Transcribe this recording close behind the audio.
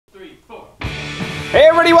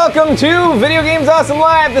everybody, welcome to Video Games Awesome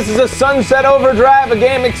Live. This is a Sunset Overdrive, a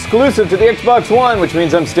game exclusive to the Xbox One, which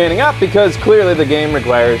means I'm standing up because clearly the game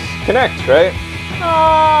requires Kinect, right?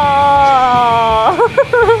 Aww.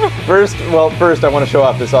 First, I want to show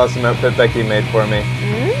off this awesome outfit Becky made for me.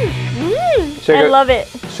 I love it.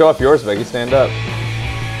 Show off yours, Becky. Stand up.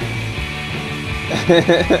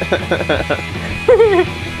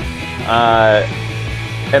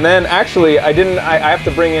 And then, actually, I have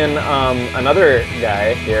to bring in another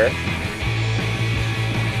guy here.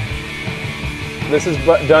 This is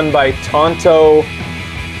done by Tonto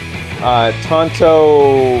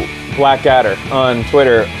Blackadder on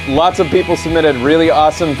Twitter. Lots of people submitted really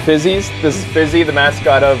awesome fizzies. This is Fizzy, the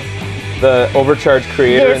mascot of the Overcharge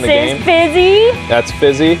creator in the game. This is Fizzy. That's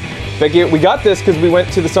Fizzy. Becky, we got this because we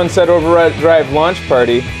went to the Sunset Overdrive launch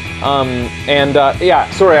party. Yeah,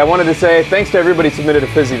 sorry, I wanted to say thanks to everybody who submitted a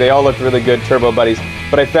Fizzy. They all looked really good, Turbo Buddies.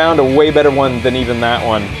 But I found a way better one than even that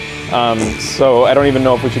one. So I don't even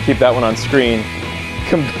know if we should keep that one on screen.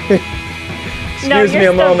 Excuse me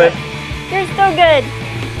a moment. Good. You're so good.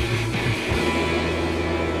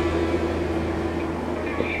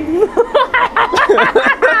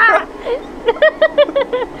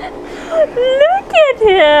 Look at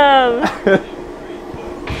him.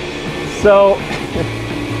 So...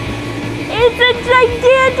 It's a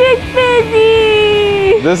gigantic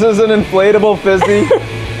Fizzy! This is an inflatable Fizzy.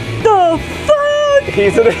 The fuck?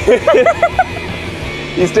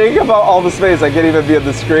 He's taking up all the space. I can't even be on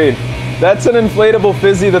the screen. That's an inflatable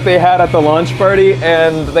Fizzy that they had at the launch party,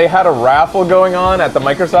 and they had a raffle going on at the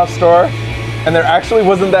Microsoft Store, and there actually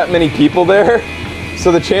wasn't that many people there, so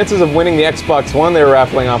the chances of winning the Xbox One they were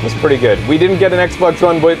raffling off was pretty good. We didn't get an Xbox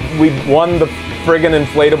One, but we won the friggin'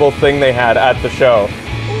 inflatable thing they had at the show.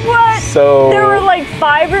 What? So there were like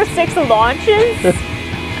 5 or 6 launches,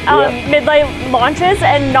 midnight launches,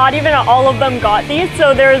 and not even all of them got these.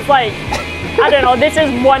 So there's like, I don't know, this is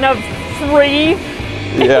one of 3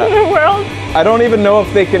 in the world. I don't even know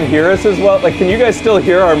if they can hear us as well. Like, can you guys still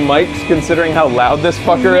hear our mics considering how loud this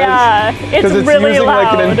fucker is? Yeah, it's really loud. Because it's using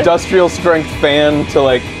like an industrial strength fan to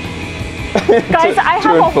like... Guys, I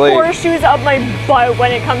have horseshoes up my butt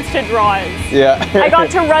when it comes to draws. Yeah. I got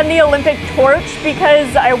to run the Olympic torch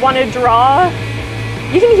because I want to draw.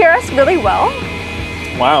 You can hear us really well.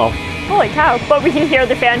 Wow. Holy cow. But we can hear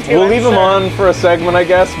the fan too. We'll leave him on for a segment, I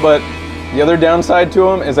guess, but the other downside to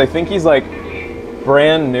him is I think he's like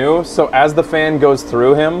brand new, so as the fan goes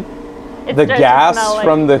through him, the gas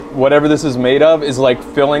from the whatever this is made of is like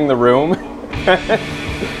filling the room.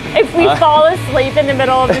 If we fall asleep in the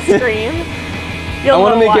middle of the stream, you'll know why.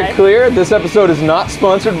 I want to make it clear, this episode is not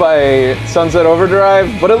sponsored by Sunset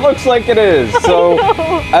Overdrive, but it looks like it is. So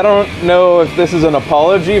I don't know if this is an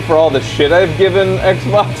apology for all the shit I've given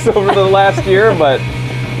Xbox over the last year, but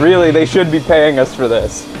really they should be paying us for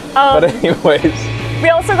this. But anyways. We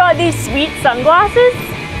also got these sweet sunglasses.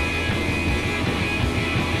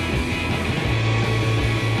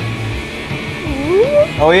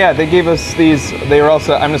 Oh yeah, they gave us these. They were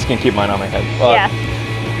also. I'm just gonna keep mine on my head.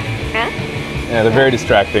 Yeah, they're very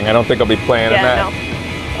distracting. I don't think I'll be playing in that.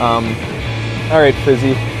 No. All right,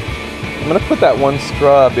 Fizzy. I'm gonna put that one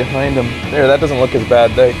straw behind him. There, that doesn't look as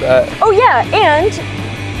bad like that. Oh yeah, and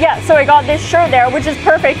so I got this shirt there, which is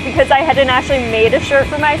perfect because I hadn't actually made a shirt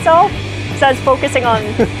for myself, so I was focusing on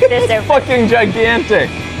this outfit. Fucking gigantic.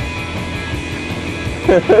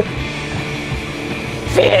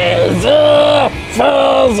 Fizzy!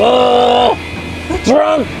 Fizzy!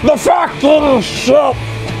 Drunk the fucking shit!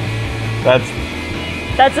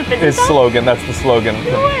 That's a Fizzy his slogan. That's the slogan.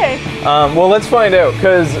 No way. Well, let's find out,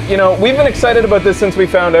 because, you know, we've been excited about this since we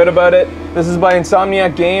found out about it. This is by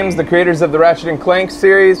Insomniac Games, the creators of the Ratchet & Clank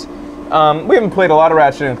series. We haven't played a lot of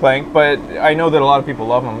Ratchet & Clank, but I know that a lot of people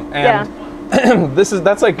love them. And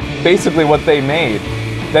that's like basically what they made.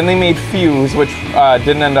 Then they made Fuse, which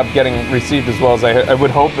didn't end up getting received as well as I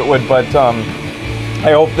would hope it would, but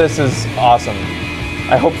I hope this is awesome.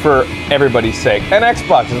 I hope for everybody's sake. And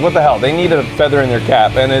Xboxes, what the hell? They need a feather in their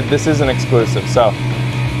cap, and this is an exclusive, so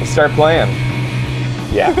let's start playing.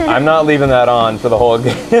 Yeah, I'm not leaving that on for the whole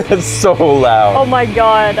game. It's so loud. Oh my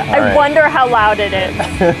god. I wonder how loud it is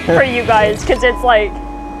for you guys, because it's like,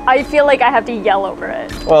 I feel like I have to yell over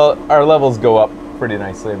it. Well, our levels go up pretty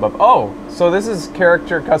nicely above. Oh, so this is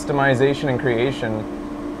character customization and creation.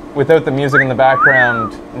 Without the music in the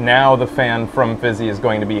background, now the fan from Fizzy is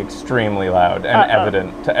going to be extremely loud and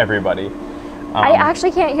evident to everybody. I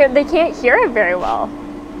actually can't hear, they can't hear it very well.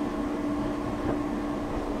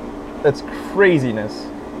 That's craziness.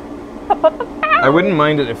 I wouldn't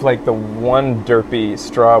mind it if like the one derpy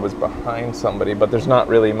straw was behind somebody, but there's not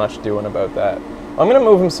really much doing about that. I'm gonna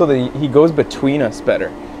move him so that he goes between us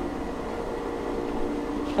better.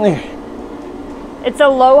 It's a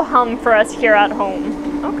low hum for us here at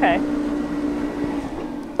home. Okay.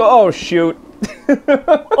 Oh, shoot.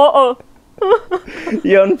 Uh-oh.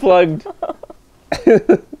 You unplugged. This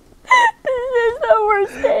is the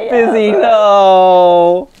worst day Busy, ever.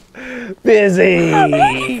 no. Busy. I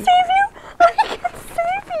can save you. I can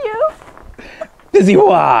save you. Busy,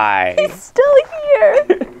 why? He's still here.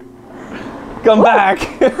 Come back.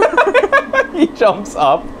 He jumps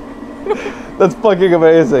up. That's fucking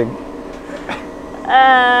amazing.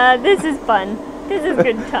 This is fun. This is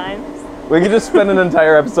good times. We could just spend an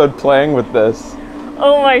entire episode playing with this.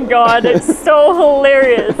 Oh my god, it's so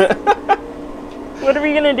hilarious. What are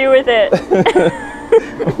we gonna do with it?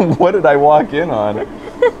 What did I walk in on?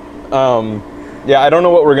 Yeah, I don't know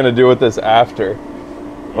what we're gonna do with this after.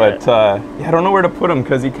 But yeah, I don't know where to put him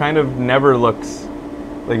because he kind of never looks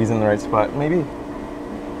like he's in the right spot. Maybe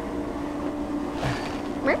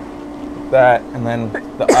that, and then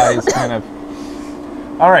the eyes kind of.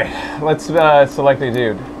 All right, let's select a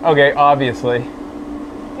dude. Okay, obviously.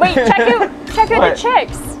 Wait, check out the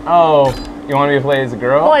chicks. Oh, you want me to play as a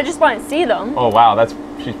girl? Well, I just want to see them. Oh wow,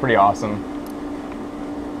 she's pretty awesome.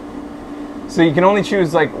 So you can only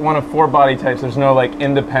choose like one of 4 body types. There's no like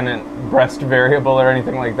independent breast variable or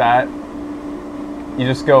anything like that. You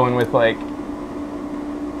just go in with like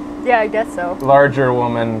Yeah, I guess so. larger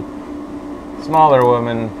woman, smaller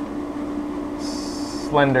woman,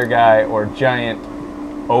 slender guy, or giant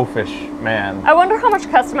oafish man. I wonder how much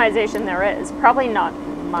customization there is. Probably not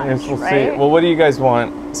much, Yes, we'll right? see. Well, what do you guys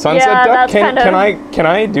want? Sunset Yeah, duck? that's kind of- Can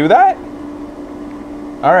I do that?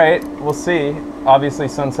 All right, we'll see. Obviously,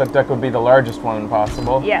 sunset duck would be the largest one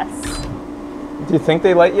possible. Yes. Do you think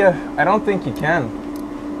they let you? I don't think you can.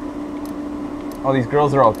 Oh, these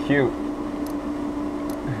girls are all cute.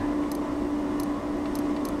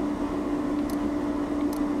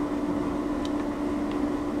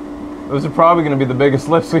 Those are probably going to be the biggest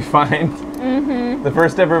lips we find. Mm-hmm. The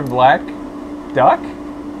first ever black duck?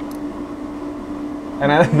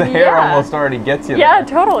 And the hair Yeah. almost already gets you Yeah, there.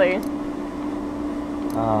 totally.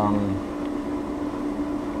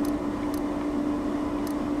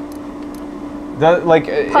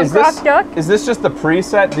 Is rock this duck? is this just the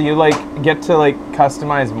preset? Do you like get to like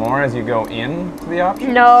customize more as you go into the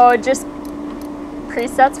options? No, just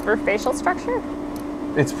presets for facial structure.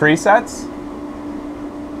 It's presets?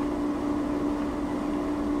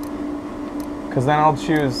 Because then I'll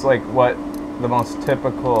choose like what the most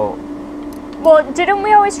typical. Well, didn't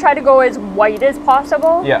we always try to go as white as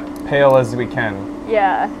possible? Yeah, pale as we can,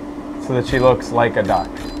 Yeah. so that she looks like a duck.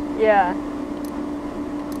 Yeah.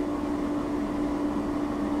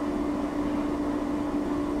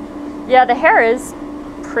 Yeah, the hair is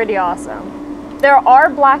pretty awesome. There are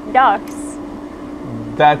black ducks.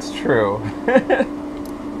 That's true.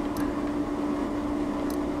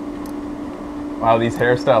 Wow, these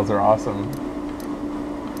hairstyles are awesome.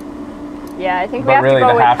 Yeah, I think we But have really, to go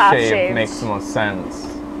the with half half shave shaved. makes the most sense.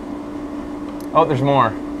 Oh, there's more.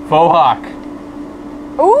 Faux hawk.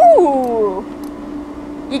 Ooh!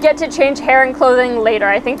 You get to change hair and clothing later.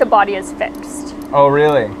 I think the body is fixed. Oh,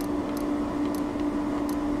 really?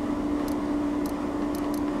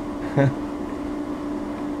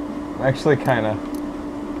 Actually, kind of.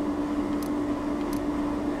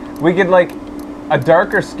 We could like a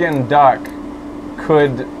darker skinned duck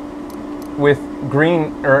could with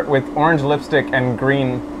green or with orange lipstick and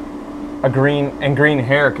green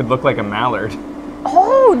hair could look like a mallard.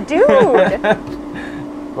 Oh, dude!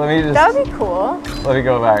 Let me just That would be cool. let me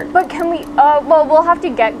go back. But can we, well, we'll have to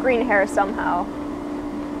get green hair somehow.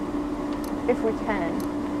 If we can.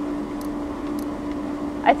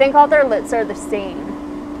 I think all their lips are the same.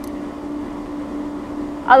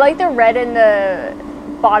 I like the red in the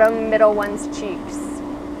bottom middle one's cheeks.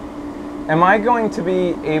 Am I going to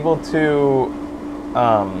be able to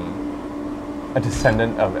a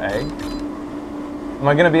descendant of egg? Am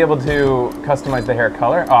I going to be able to customize the hair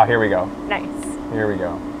color? Oh, here we go. Nice. Here we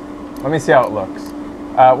go. Let me see how it looks.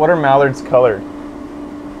 What are mallards colored?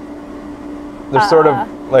 They're sort of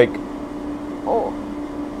like Oh.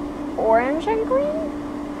 Orange and green?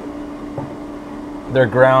 they're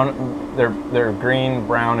they're green,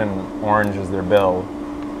 brown, and orange is their bill.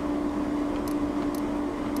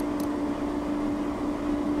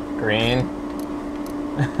 Green.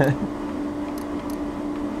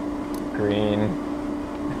 Green.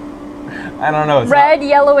 I don't know. It's Red,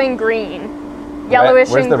 yellow, and green. Yellowish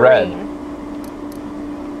Where's and the red? green.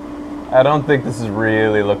 I don't think this is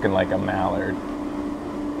really looking like a mallard.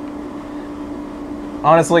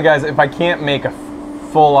 Honestly, guys, if I can't make a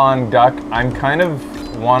full-on duck, I'm kind of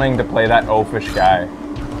wanting to play that oafish guy.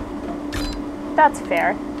 That's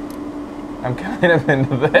fair. I'm kind of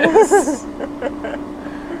into this.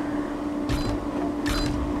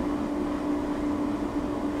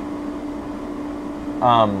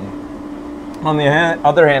 On the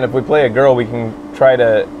other hand, if we play a girl, we can try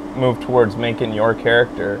to move towards making your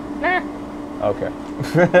character. Nah, Okay.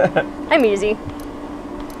 I'm easy.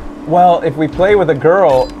 Well, if we play with a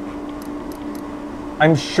girl,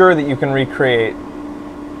 I'm sure that you can recreate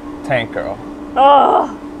Tank Girl.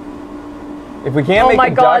 Oh, If we can't oh make my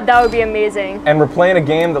a god, duck, that would be amazing. and we're playing a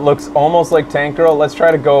game that looks almost like Tank Girl, let's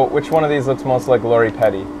try to go, which one of these looks most like Lori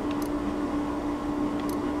Petty?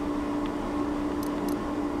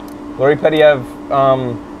 Lori Petty have,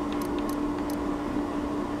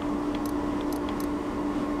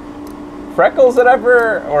 freckles that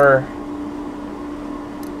ever, or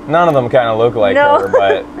none of them kind of look like No. her,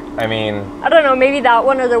 but I mean, I don't know, maybe that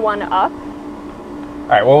one or the one up. all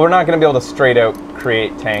right, well, we're not going to be able to straight out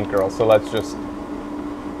create Tank Girl, so let's just,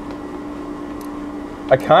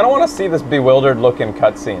 I kind of want to see this bewildered look in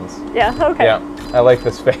cutscenes. Yeah, okay. Yeah, I like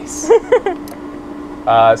this face.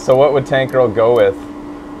 So what would Tank Girl go with?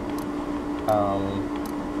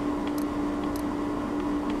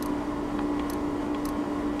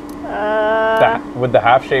 Would the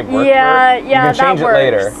half shave work? Yeah, for it? yeah, You can change that it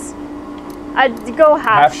later. works. I'd go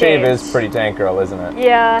Half shave half-shaved. is pretty Tank Girl, isn't it?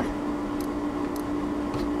 Yeah.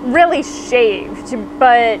 Really shaved,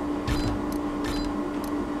 but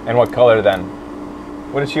And what color then?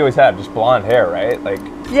 What did she always have? Just blonde hair, right? Like,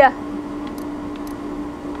 yeah.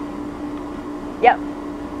 Yep,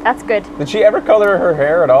 that's good. did she ever color her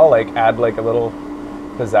hair at all? Like, add like a little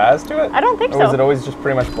pizzazz to it? I don't think Or was so. it always just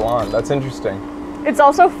pretty much blonde? That's interesting. It's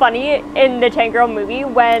also funny in the Tank Girl movie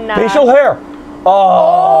when Facial hair!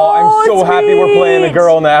 Oh, I'm so happy we're playing a sweet.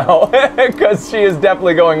 girl now. Because she is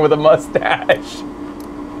definitely going with a mustache.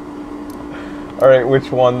 Alright,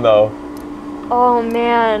 which one though? Oh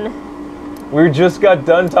man. We just got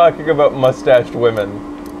done talking about mustached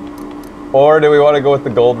women. Or do we want to go with the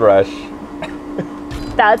gold rush?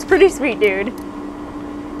 That's pretty sweet, dude.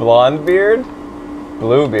 Blonde beard?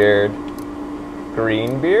 Blue beard?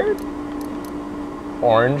 Green beard?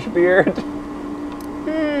 Orange beard?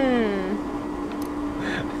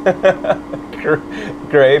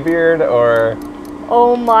 Gray beard or...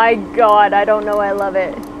 Oh my god, I don't know, I love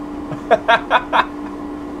it.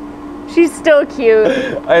 She's still cute.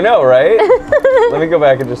 I know, right? Let me go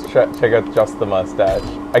back and just check out just the mustache.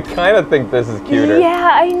 I kind of think this is cuter. Yeah,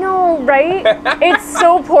 I know, right? It's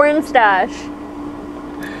so porn stash.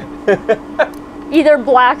 Either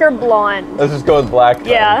black or blonde. Let's just go with black then.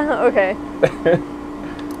 Yeah, okay.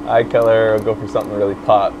 Eye color, I'll go for something that really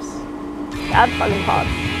pops. That fucking pops.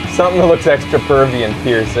 Something that looks extra pervy and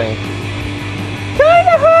piercing.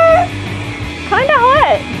 Kinda hot! Kinda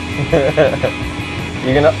hot!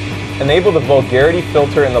 You can enable the vulgarity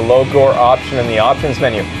filter in the low gore option in the options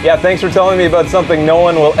menu. Yeah, thanks for telling me about something no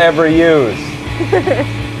one will ever use.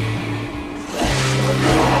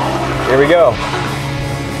 Here we go.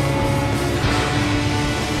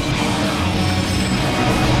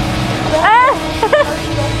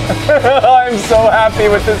 I'm so happy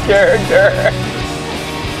with this character.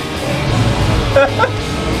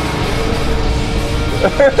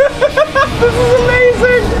 This is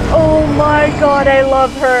amazing. Oh my god, I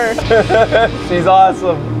love her. She's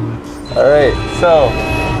awesome. All right, so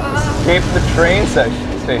escape the train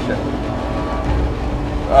station.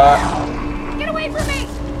 Get away from me!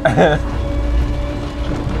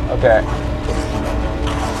 Okay.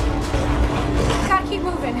 Gotta keep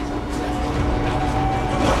moving.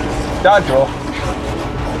 Dodge roll.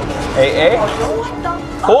 AA? What the?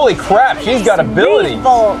 Holy crap, she's got abilities.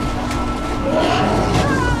 Default.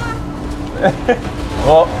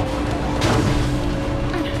 Well,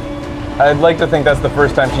 I'd like to think that's the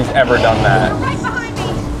first time she's ever done that. Right behind me!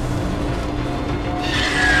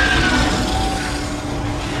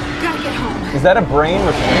 Gotta get home. Is that a brain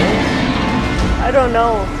with wings? I don't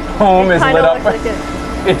know. Home It is kinda lit up. looks like it.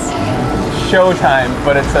 It's showtime,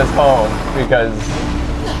 but it says home because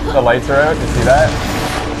the lights are out. You see that?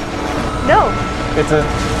 No. It's a.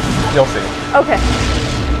 You'll see. Okay.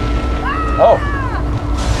 Oh,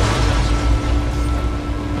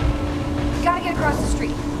 Gotta get across the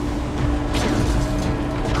street.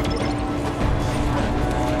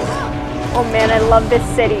 Oh man, I love this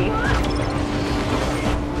city.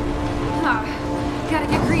 Gotta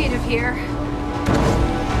get creative here.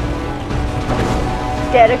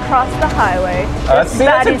 Get across the highway. that's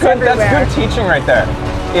good teaching right there.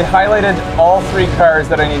 It highlighted all 3 cars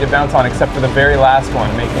that I need to bounce on except for the very last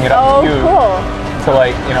one, making it up Oh, to you cool. to,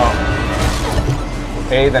 like, you know,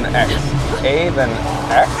 A then X. A, then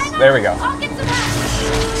X? There we go. I'll get some help.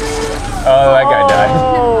 Oh, that guy died.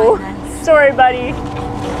 Oh, sorry, buddy.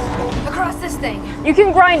 Across this thing. You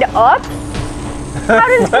can grind up? How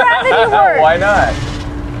does gravity work? Why not?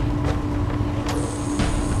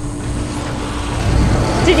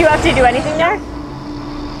 Did you have to do anything there?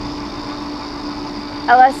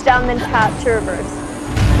 LS down, then tap to reverse.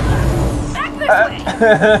 Back this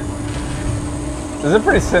way. This is a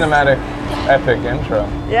pretty cinematic, epic intro.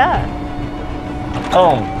 Yeah.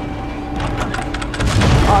 Home.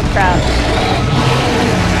 Oh, crap.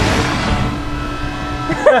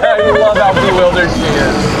 I love how bewildered she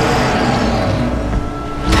is.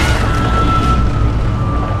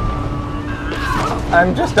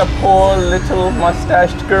 I'm just a poor little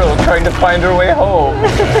mustached girl trying to find her way home.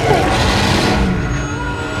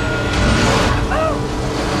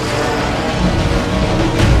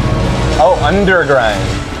 Oh, undergrind.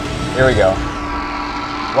 Here we go.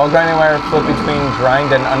 While grinding wire, flip between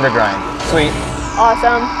grind and undergrind. Sweet.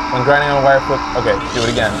 Awesome. When grinding on a wire, flip. Okay, do it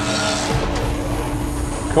again.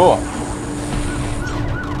 Cool.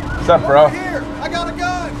 What's up, bro? Here, I got a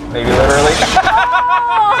gun. Maybe literally.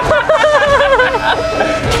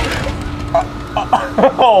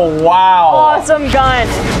 Oh, wow. Awesome gun.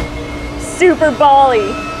 Super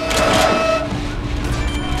bally.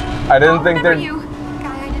 I didn't think Remember they're, you,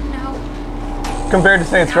 guy I didn't know. compared to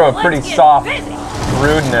Saints Row, a pretty Let's get soft busy.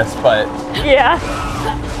 rudeness, but Yeah.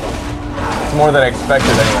 it's more than I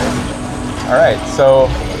expected anyway. All right, so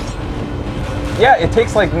yeah, it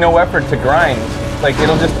takes like no effort to grind. Like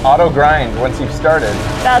it'll just auto grind once you've started.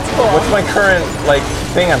 That's cool. What's my current like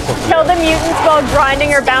thing I'm supposed to Kill do? the mutants while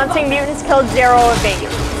grinding or bouncing mutants killed 0 evade.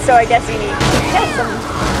 So I guess you need to kill some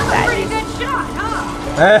Pretty baddies. good shot,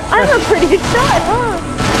 huh? I'm a pretty good shot, huh?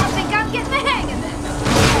 I think I'm getting the hang of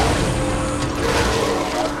this.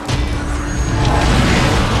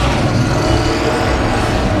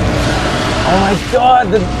 Oh my god,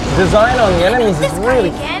 the design on the enemies is This guy really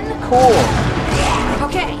again? cool.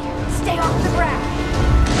 Okay, stay off the ground.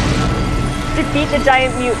 Defeat the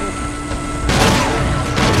giant mutant.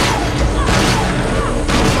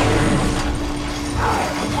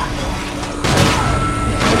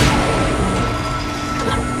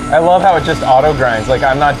 I love how it just auto grinds. Like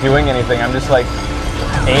I'm not doing anything. I'm just like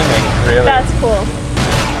aiming, really. That's cool.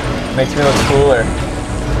 Makes me look cooler.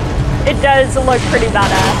 It does look pretty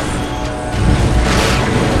badass.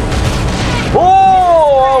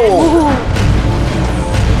 Whoa!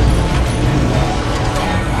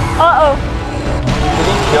 Uh-oh. Did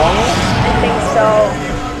he kill me? I think so.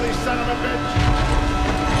 Ugly son of a bitch.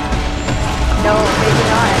 No, maybe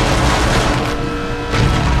not.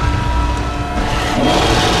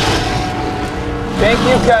 Thank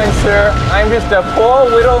you, kind sir. I'm just a poor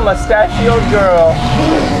little mustachioed girl.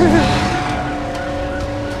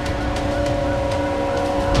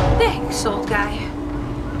 Thanks, old guy.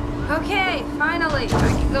 Okay, finally, I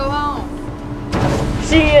can go home.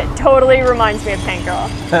 She totally reminds me of Tank Girl.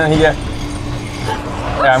 Yeah.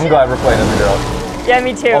 Yeah, I'm glad we're playing as a girl. Yeah,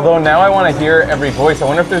 me too. Although now I want to hear every voice. I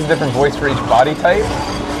wonder if there's a different voice for each body type.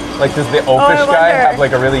 Like, does the oafish guy wonder. have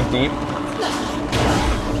like a really deep?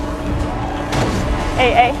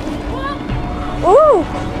 Hey. Ooh!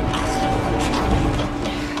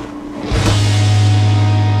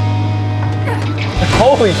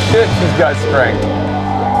 Holy shit, she's got strength.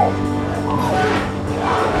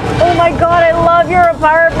 Oh my god, I love your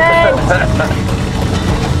apartment!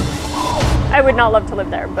 I would not love to live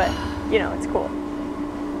there, but, you know, it's cool.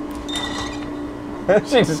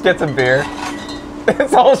 She just gets a beer.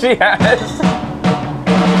 That's all she has.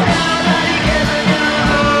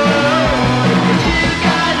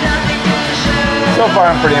 So far,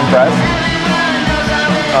 I'm pretty impressed.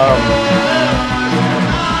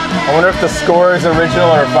 I wonder if the score is original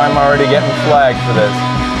or if I'm already getting flagged for this.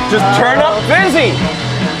 Just turn up busy!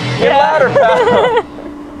 Get louder, pal!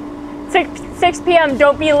 6 p.m.,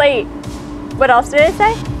 don't be late. What else did it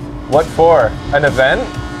say? What for? An event?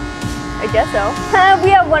 I guess so.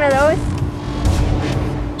 We have one of those.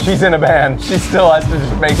 She's in a band. She still has to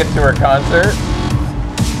just make it to her concert.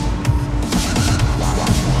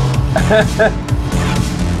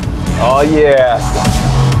 Oh yeah.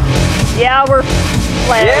 Yeah, we're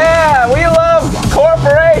playing. Yeah, we love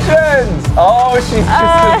corporations! Oh, she's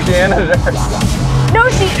just a janitor. No,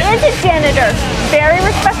 she is a janitor. Very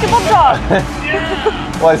respectable job.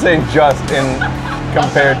 Well, I say just in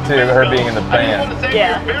compared to her being in the I just want band. to say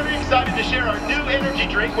Yeah. we're very excited to share our new energy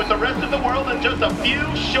drink with the rest of the world in just a few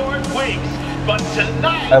short weeks. But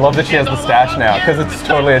tonight, I love that she has the stash now, because it's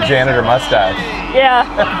totally a janitor mustache. Yeah.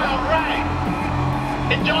 All right.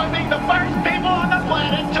 Enjoy being the first people on the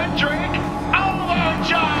planet to drink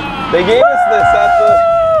Overdrive. They gave us this at the...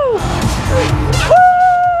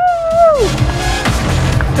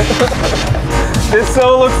 This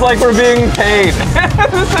so looks like we're being paid.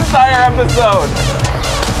 This entire episode.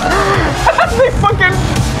 They fucking...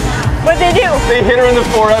 What'd they do? They hit her in the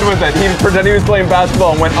forehead with it. He pretended he was playing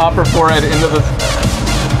basketball and went off her forehead into the...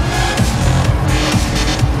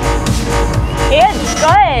 It's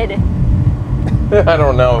good. I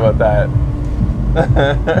don't know about that.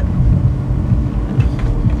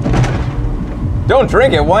 Don't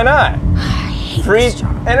drink it, why not? Free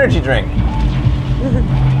energy drink.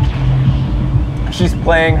 She's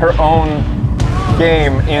playing her own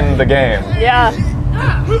game in the game. Yeah.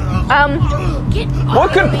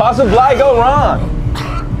 What could possibly go wrong?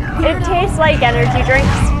 It tastes like energy drinks.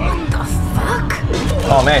 What the fuck?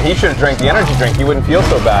 Oh man, he should have drank the energy drink. He wouldn't feel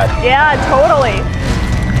so bad. Yeah, totally.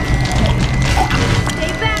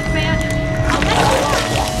 Stay back, man.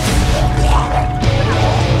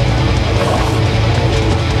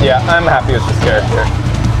 Yeah, I'm happy with this character.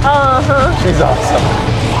 Uh-huh. She's awesome.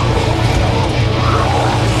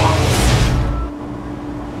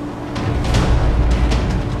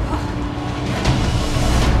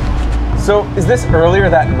 So, is this earlier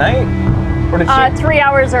that night? Or did she... 3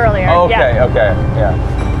 hours earlier. Okay, yeah. okay, yeah.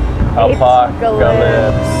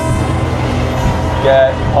 Apocalypse.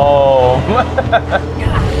 Get home.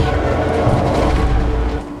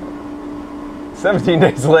 17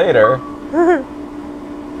 days later.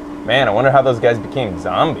 Man, I wonder how those guys became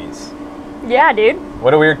zombies. Yeah, dude.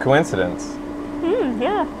 What a weird coincidence.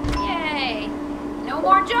 Yeah. Yay. No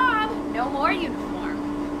more job. No more uniform.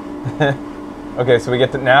 Okay, so we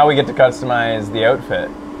get to customize the outfit.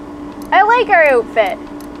 I like our outfit.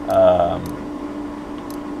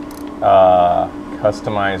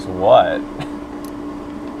 Customize what?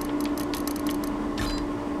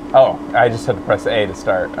 Oh, I just had to press A to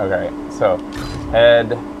start. Okay, so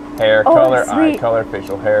head, hair, color, eye sweet. color,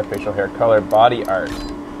 facial hair, color, body art.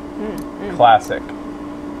 Classic.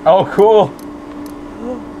 Oh, cool.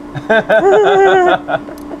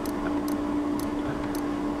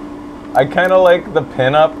 I kind of like the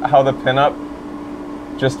pinup, how the pinup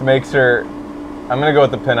just makes her... I'm going to go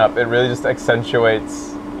with the pinup. It really just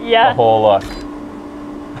accentuates the whole look.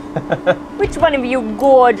 Which one of you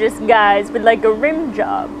gorgeous guys would like a rim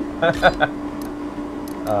job?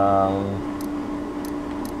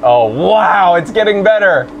 Oh, wow, it's getting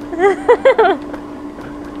better.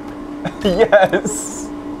 Yes.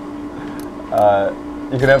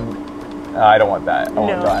 You can have... I don't want that. I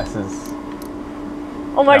want glasses.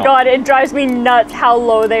 Oh my No. god, it drives me nuts how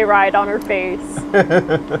low they ride on her face.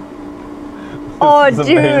 Oh, is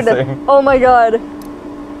dude. amazing. Oh my god.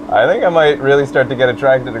 I think I might really start to get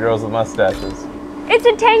attracted to girls with mustaches. It's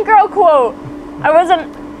a Tank Girl quote. I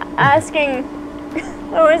wasn't asking.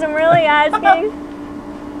 I wasn't really asking.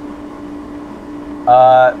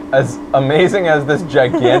 As amazing as this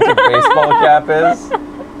gigantic baseball cap is,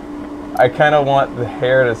 I kind of want the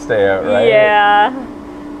hair to stay out, right? Yeah.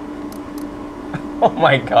 Oh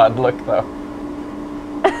my god, look though.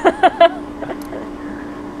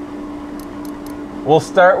 We'll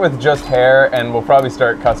start with just hair, and we'll probably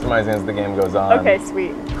start customizing as the game goes on. Okay,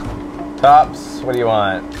 sweet. Tops, what do you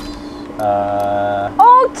want?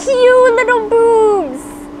 Oh, cute little boobs.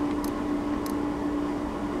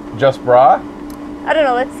 Just bra? I don't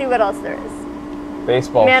know. Let's see what else there is.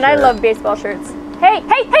 Baseball Man, shirt. I love baseball shirts. Hey,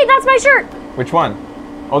 that's my shirt. Which one?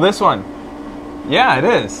 Oh, this one. Yeah, it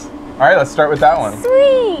is. All right, let's start with that one.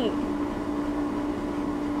 Sweet.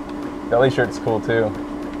 Belly shirt's cool too.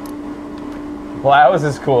 Blouse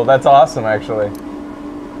is cool. That's awesome, actually.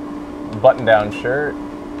 Button-down shirt.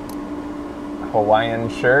 Hawaiian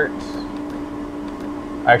shirt.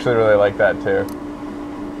 I actually really like that too.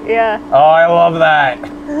 Yeah. Oh, I love that.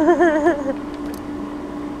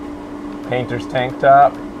 Painter's tank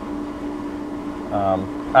top.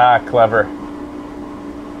 Clever.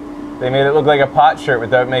 They made it look like a pot shirt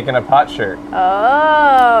without making a pot shirt.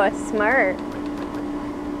 Oh, smart.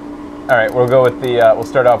 All right, we'll go with the. We'll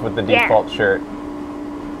start off with the default shirt.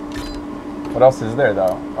 What else is there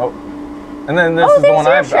though? Oh, and then this is the one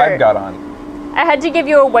I've got on. I had to give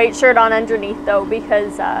you a white shirt on underneath though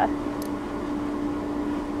because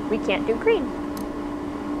we can't do green.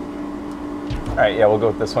 All right, yeah, we'll go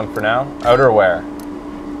with this one for now. Outerwear.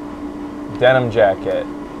 Denim jacket.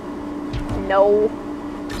 No.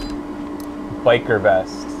 Biker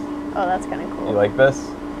vest. Oh, that's kind of cool. You like this?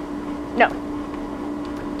 No.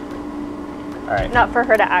 All right. Not for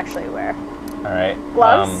her to actually wear. All right.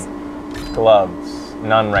 Gloves? Gloves.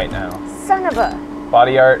 None right now. Son of a.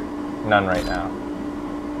 Body art. None right now.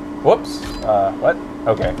 Whoops. What?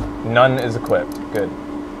 Okay. None is equipped. Good.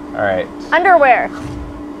 All right. Underwear.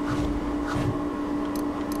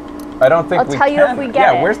 I don't think I'll we tell can. you if we get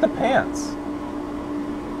yeah, it. where's the pants?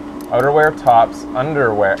 Outerwear, tops,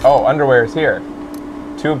 underwear. Oh, underwear is here.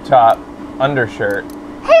 Tube top, undershirt.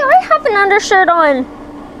 Hey, I have an undershirt on.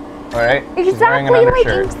 All right. she's wearing Exactly an like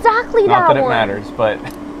undershirt. exactly Not that that it one. matters, but.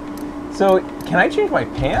 So, can I change my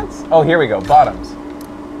pants? Oh, here we go. Bottoms.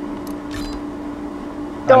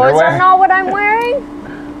 Those Underwear. are not what I'm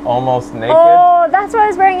wearing. Almost naked. Oh, that's what I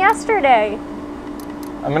was wearing yesterday.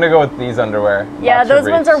 I'm gonna go with these underwear. Yeah, Boxer those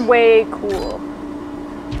ones are briefs. way cool.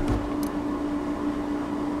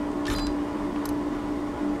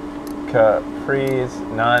 Capris,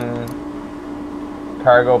 none.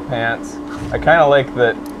 Cargo pants. I kind of like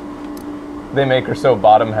that they make her so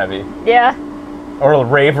bottom heavy. Yeah, Or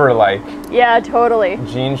raver like. yeah, totally.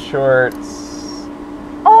 Jean shorts.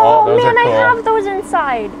 Oh, those man, are cool. I have those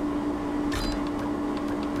inside.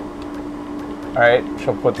 Alright,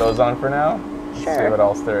 she'll put those on for now. See Sure. what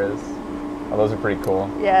else there is. Oh, those are pretty cool.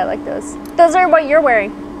 Yeah, I like those. Those are what you're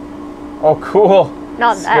wearing. Oh, cool.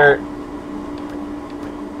 Not Skirt.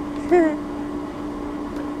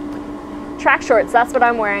 Track shorts, that's what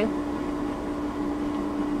I'm wearing.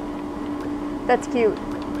 That's cute.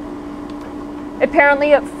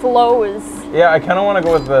 Apparently it flows. Yeah, I kind of want to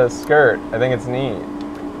go with the skirt. I think it's neat.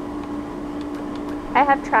 I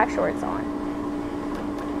have track shorts on.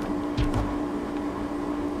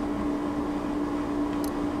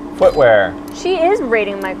 Footwear. She is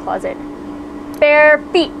raiding my closet. Bare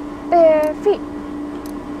feet. Bare feet.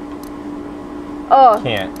 Oh,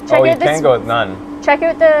 Can't. Check Oh, you out this- can go with none. check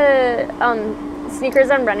out the sneakers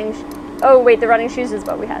and running. Oh wait, the running shoes is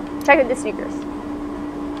what we had. Check out the sneakers.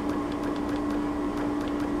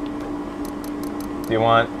 Do you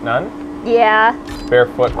want none? Yeah.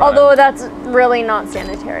 Barefoot. running. Although that's really not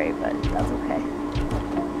sanitary, but that's okay.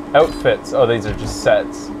 Outfits. Oh, these are just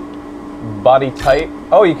sets. Body type.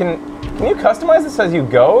 Oh, you can you customize this as you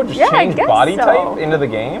go? Just Yeah, I change guess body so. type into the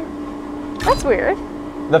game? That's weird.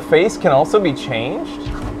 The face can also be changed?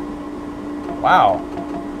 Wow.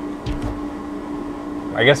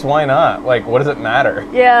 I guess why not? Like, what does it matter?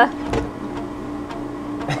 Yeah.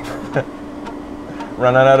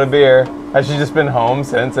 Running out of beer. Has she just been home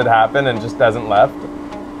since it happened and just hasn't left?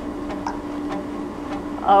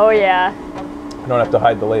 Oh yeah. I don't have to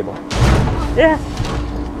hide the label. Yeah.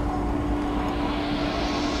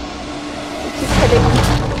 She's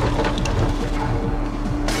kidding.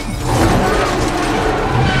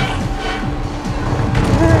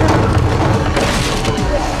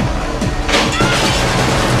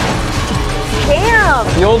 Damn!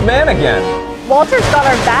 The old man again. Walter's got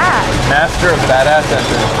our back. Master of badass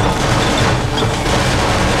entrance.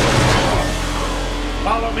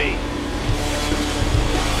 Follow me.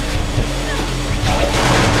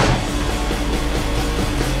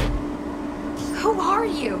 Who are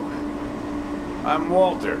you? I'm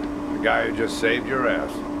Walter, the guy who just saved your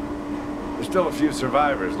ass. There's still a few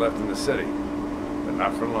survivors left in the city, but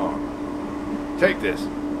not for long. Take this.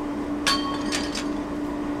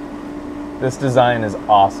 This design is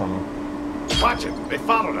awesome. Watch it. They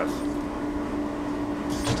followed us.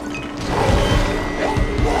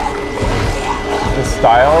 The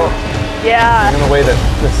style Yeah. and the way that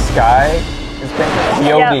the sky is painted.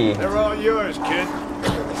 Yeah. COD. They're all yours, kid.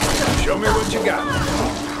 Show me what you got.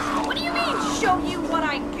 What do you mean, show you what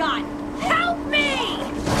I got? Help me!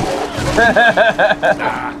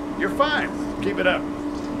 Nah, you're fine. Keep it up.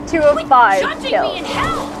 2 of 5 Judging me kills. in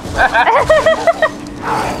hell!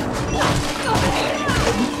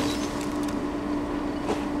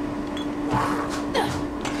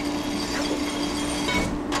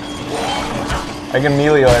 I can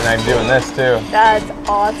melee and I'm doing this too. That's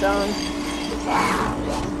awesome.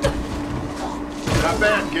 Not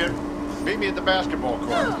bad, kid. Meet me at the basketball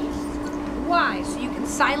court. Why? So you can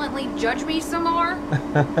silently judge me some more?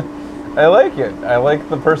 I like it. I like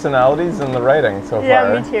the personalities and the writing so Yeah,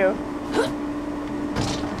 far. me too.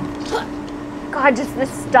 God, just the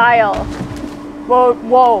style. Whoa,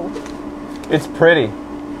 whoa. It's pretty,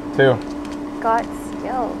 too. Got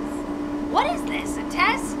skills. What is this, a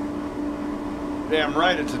test? Damn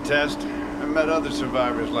right it's a test. I met other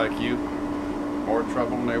survivors like you. More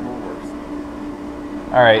trouble than they were worth.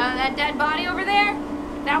 All right. That dead body over there?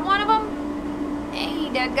 That one of them? Hey,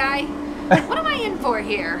 dead guy. What am I in for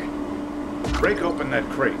here? Break open that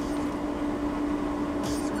crate.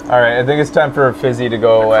 All right. I think it's time for Fizzy to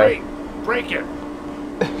go away. Crate. Break it.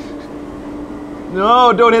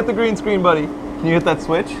 No, don't hit the green screen, buddy. Can you hit that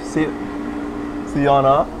switch? See it? See on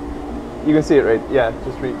off? You can see it right. Yeah,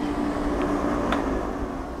 just reach.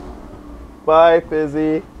 Bye,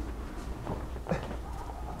 Fizzy.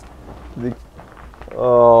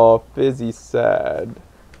 Oh, Fizzy's sad.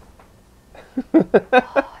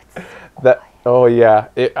 Oh, it's Oh yeah,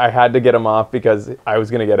 I had to get him off because I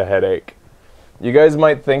was gonna get a headache. You guys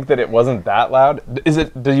might think that it wasn't that loud. Is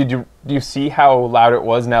it? Do you see how loud it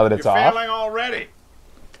was now that it's You're off? failing already.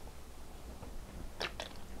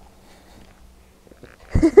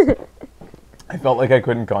 I felt like I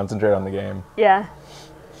couldn't concentrate on the game. Yeah.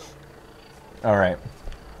 All right.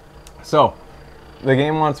 So, the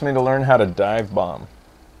game wants me to learn how to dive bomb.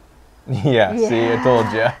 Yeah. See, I told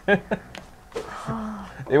you.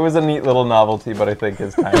 It was a neat little novelty, but I think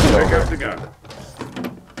his time is Pick up over. the gun.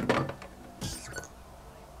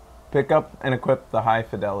 Pick up and equip the high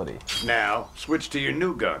fidelity. Now, switch to your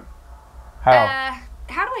new gun. How?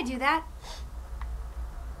 How do I do that?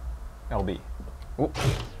 LB. Oop.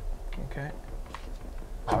 Okay.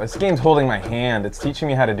 Oh, this game's holding my hand. It's teaching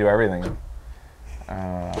me how to do everything.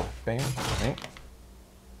 Bang. Bang.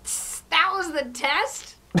 That was the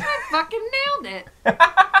test? I fucking nailed it.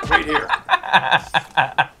 Wait here.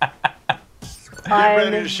 Get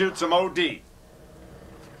ready to shoot some OD.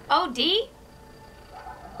 OD?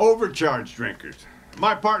 Overcharge drinkers.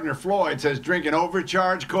 My partner Floyd says drinking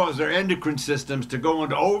overcharge causes their endocrine systems to go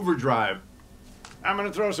into overdrive. I'm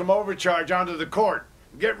gonna throw some overcharge onto the court.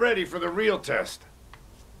 Get ready for the real test.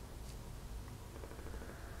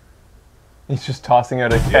 He's just tossing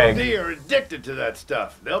out a The keg. OD are addicted to that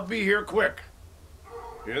stuff. They'll be here quick.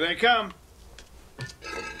 Here they come.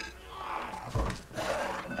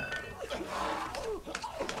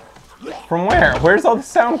 From where? Where's all the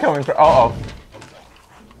sound coming from? Uh-oh.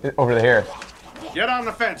 Over here. Get on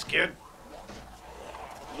the fence, kid.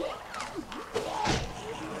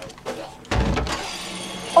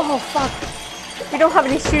 Oh, fuck. We don't have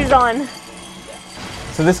any shoes on.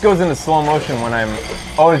 So this goes into slow motion when I'm...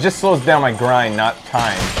 Oh, it just slows down my grind, not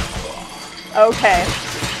time. Okay.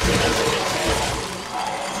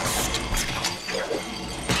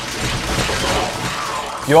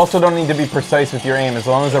 You also don't need to be precise with your aim. As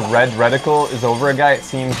long as a red reticle is over a guy, it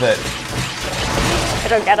seems that... I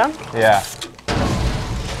don't get him. Yeah.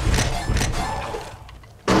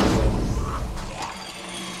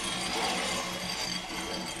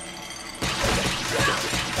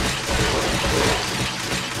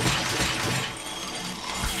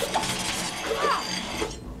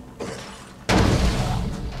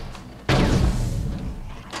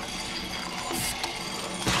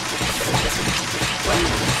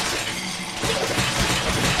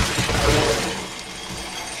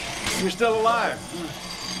 You're still alive.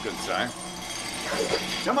 Good sign.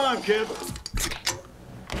 Come on, kid.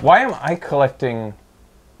 Why am I collecting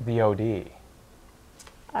the OD?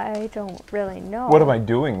 I don't really know. What am I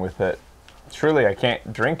doing with it? Surely I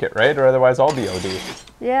can't drink it, right? Or otherwise I'll be OD.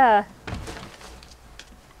 Yeah.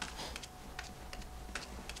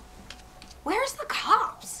 Where's the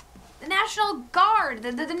cops? The National Guard,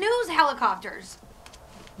 the news helicopters.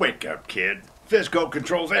 Wake up, kid. Fisco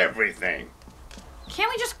controls everything. Can't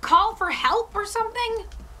we just call for help or something?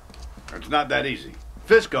 It's not that easy.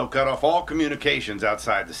 Fisco cut off all communications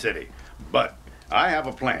outside the city. But I have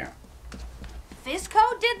a plan.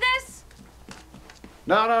 Fisco did this?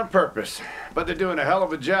 Not on purpose, but they're doing a hell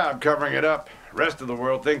of a job covering it up. Rest of the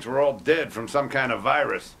world thinks we're all dead from some kind of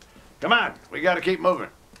virus. Come on, we gotta keep moving.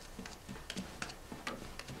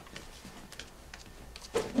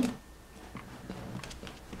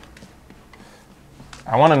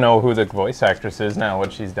 I want to know who the voice actress is now,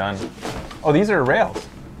 what she's done. Oh, these are rails.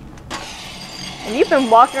 And you've been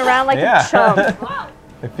walking around like Yeah. a chump.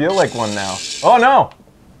 I feel like one now. Oh no!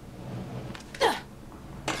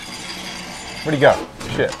 Where'd he go?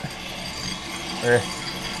 Shit. Where?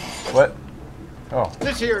 What? Oh.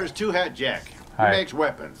 This here is Two Hat Jack. He Hi. makes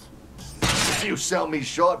weapons. You sell me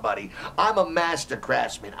short, buddy. I'm a master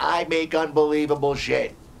craftsman. I make unbelievable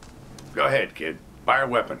shit. Go ahead, kid. Fire a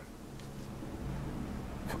weapon.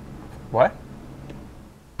 What?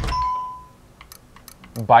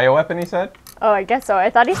 Bioweapon, he said? Oh, I guess so. I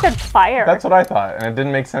thought he said fire. That's what I thought, and it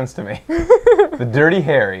didn't make sense to me. The Dirty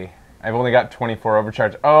Harry. I've only got 24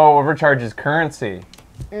 overcharge. Oh, overcharge is currency.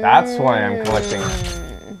 That's why I'm collecting.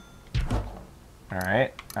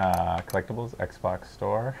 Alright. Collectibles, Xbox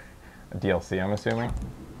Store. A DLC, I'm assuming.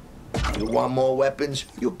 You want more weapons?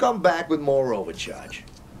 You come back with more overcharge.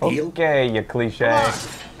 Deal? Okay, you cliche. Come on.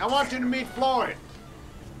 I want you to meet Floyd.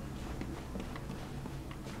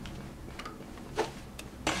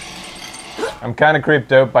 I'm kind of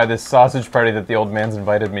creeped out by this sausage party that the old man's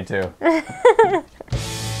invited me to. I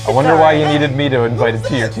wonder why you needed me to invite it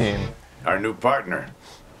to your team. Our new partner.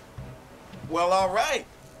 Well, all right.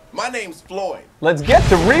 My name's Floyd. Let's get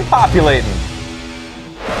to repopulating.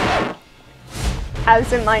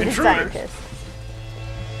 Absent-minded Intruders. scientist.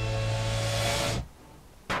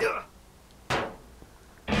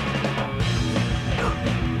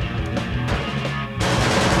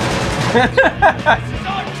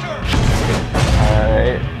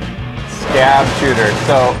 Alright. Scab shooter.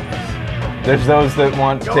 So, there's those that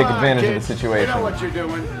want to Go take on, advantage kid. of the situation. You know what you're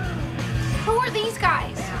doing. Who are these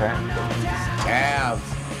guys? Okay. Scabs.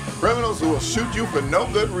 Criminals who will shoot you for no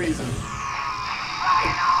good reason.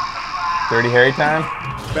 Dirty Harry time?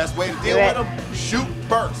 Best way to deal with them, shoot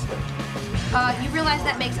first. You realize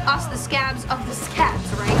that makes us the scabs of the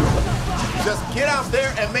scabs, right? Just get out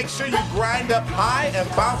there and make sure you grind up high and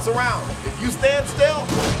bounce around. If you stand still,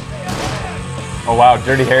 Oh wow,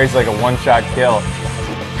 Dirty Harry's like a one-shot kill.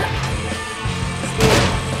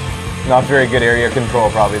 Not very good area control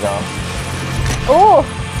probably though. Oh!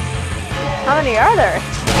 How many are there?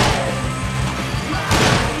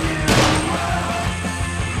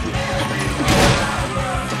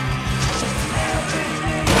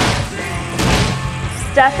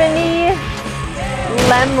 Stephanie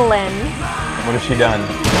Lemlin. What has she done?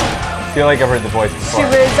 I feel like I've heard the voice before. She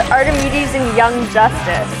was Archimedes in Young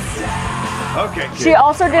Justice. Okay, kid. She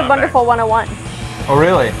also did Come on Wonderful 101. Oh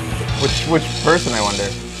really? Which person, I wonder?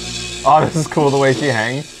 Oh, this is cool the way she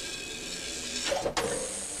hangs.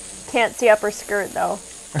 Can't see up her skirt though.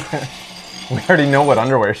 We already know what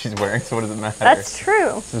underwear she's wearing, so what does it matter? That's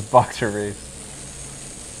true. This is boxer briefs.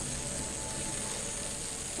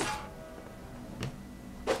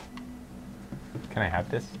 Can I have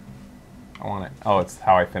this? I want it. Oh, it's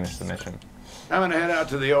how I finish the mission. I'm gonna head out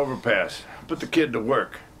to the overpass. Put the kid to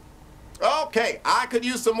work. okay, I could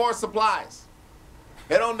use some more supplies.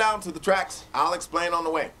 Head on down to the tracks. I'll explain on the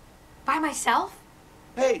way. By myself?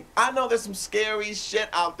 Hey, I know there's some scary shit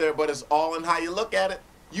out there, but it's all in how you look at it.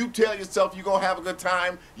 You tell yourself you're gonna have a good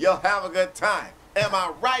time, you'll have a good time. Am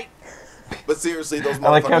I right? But seriously, those I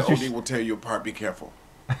like how motherfuckers OD will tear you apart. Be careful.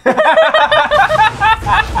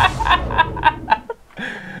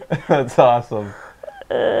 That's awesome.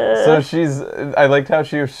 So she's, I liked how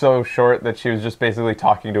she was so short that she was just basically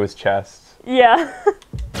talking to his chest. Yeah.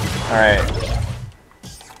 Alright.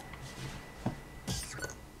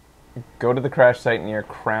 Go to the crash site near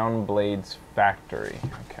Crown Blades Factory.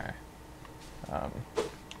 Okay.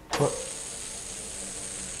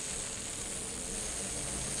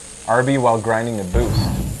 RB while grinding the boost.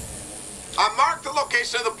 I marked the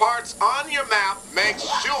location of the parts on your map. Make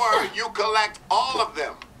sure you collect all of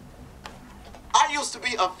them. I used to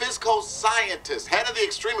be a Fisco scientist, head of the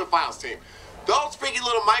Extremophiles team. Those freaky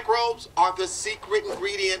little microbes are the secret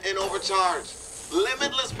ingredient in Overcharge.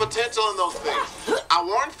 Limitless potential in those things. I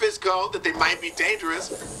warned Fisco that they might be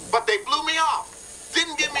dangerous, but they blew me off.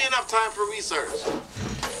 Didn't give me enough time for research.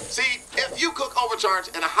 See, if you cook Overcharge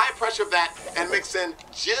in a high pressure vat and mix in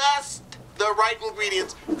just the right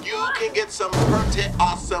ingredients, you can get some pretty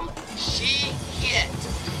awesome shit.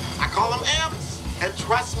 I call them amps, and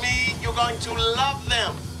trust me, you're going to love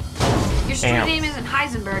them. Your street name isn't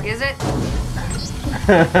Heisenberg, is it?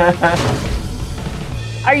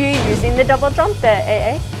 Are you using the double jump, the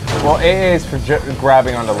AA? Well, AA is for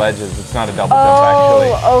grabbing onto ledges. It's not a double jump,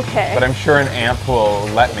 Oh, actually. okay. But I'm sure an amp will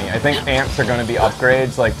let me. I think amps are going to be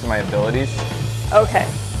upgrades, like, to my abilities. Okay.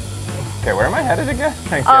 Okay, where am I headed again?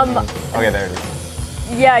 Okay, there it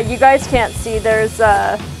is. Yeah, you guys can't see. There's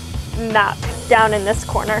a map down in this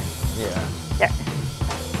corner. Yeah. There.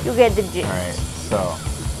 You get the gist. Alright, so.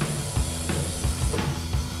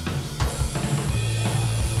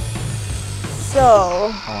 So,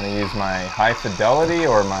 I want to use my high fidelity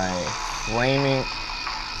or my flaming.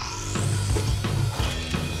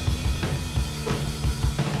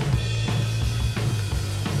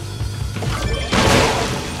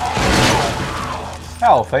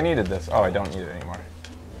 Health, I needed this. Oh, I don't need it anymore.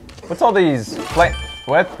 What's all these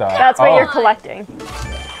what the? that's what you're collecting.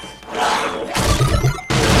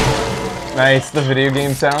 Nice, the video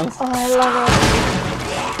game sounds. Oh, I love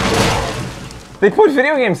They put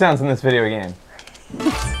video game sounds in this video game.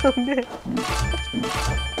 it. So good.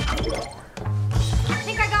 I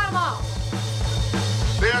think I got them all.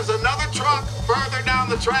 There's another truck further down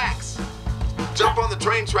the tracks. Jump on the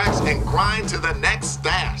train tracks and grind to the next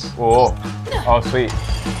stash. Whoa. Oh, sweet.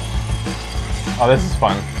 Oh, this is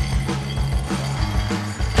fun.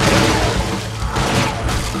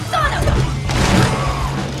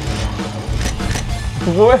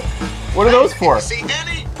 What? What are those for? If you see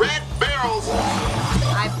any red barrels,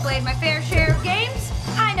 I've played my fair share of games.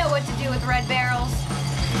 I know what to do with red barrels.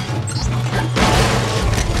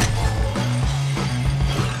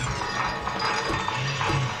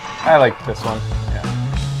 I like this one.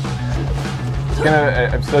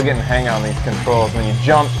 Yeah. I'm still getting hang on these controls. When you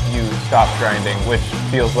jump, you stop grinding, which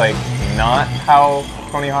feels like not how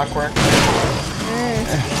Tony Hawk works.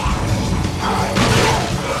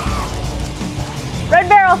 Red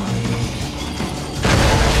barrel.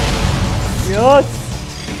 Yes.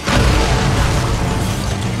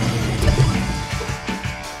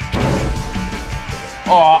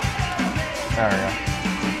 Oh, there we go.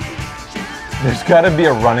 There's got to be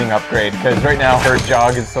a running upgrade because right now her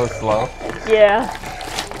jog is so slow. Yeah.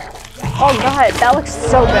 Oh god, that looks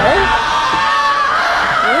so good.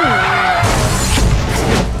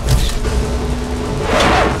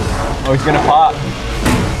 Oh, he's gonna pop.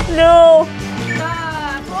 No.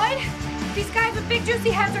 Floyd? These guys with big juicy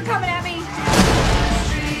heads are coming at me.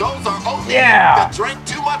 Those are ODs that drank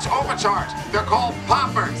too much overcharge. They're called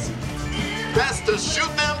poppers. Best to shoot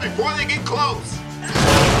them before they get close.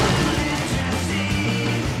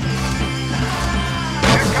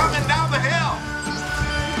 They're coming down the hill.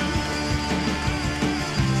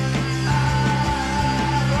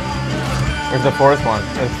 Where's the fourth one?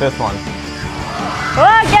 Or the fifth one?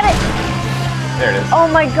 Ah, get it. There it is. Oh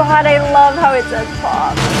my god, I love how it says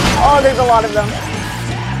pop. Oh, there's a lot of them.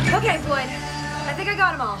 Okay, Floyd. I think I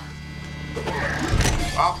got them all.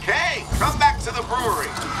 Okay, come back to the brewery.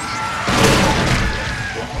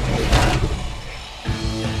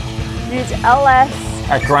 Use LS.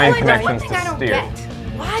 At grind Floyd, one connections thing I to don't steer. get.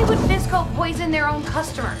 Why would Visco poison their own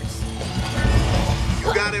customers?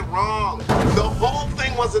 You got it wrong. The whole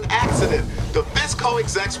thing was an accident. The Visco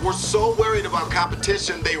execs were so worried about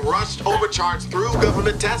competition, they rushed overcharge through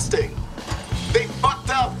government testing. They fucked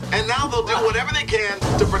up, and now they'll do whatever they can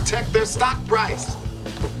to protect their stock price.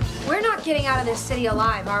 We're not getting out of this city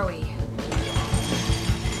alive, are we?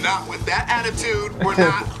 Not with that attitude, we're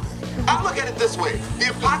not. I look at it this way. The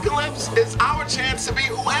apocalypse is our chance to be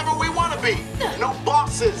whoever we want to be. No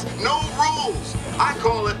bosses, no rules. I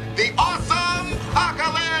call it the awesome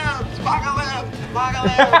apocalypse. Apocalypse.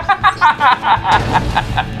 Apocalypse.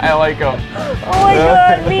 I like him. Oh my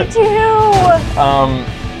god, me too.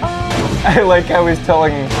 I like how he's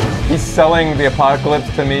selling the apocalypse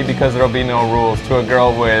to me because there'll be no rules to a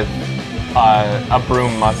girl with a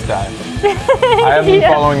broom mustache. I have been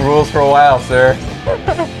following rules for a while, sir.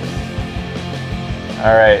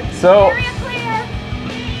 All right, so Area clear.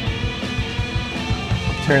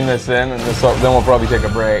 turn this in, and then we'll probably take a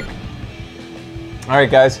break. All right,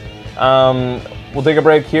 guys, we'll take a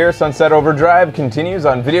break here. Sunset Overdrive continues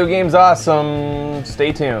on Video Games Awesome.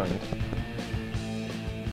 Stay tuned.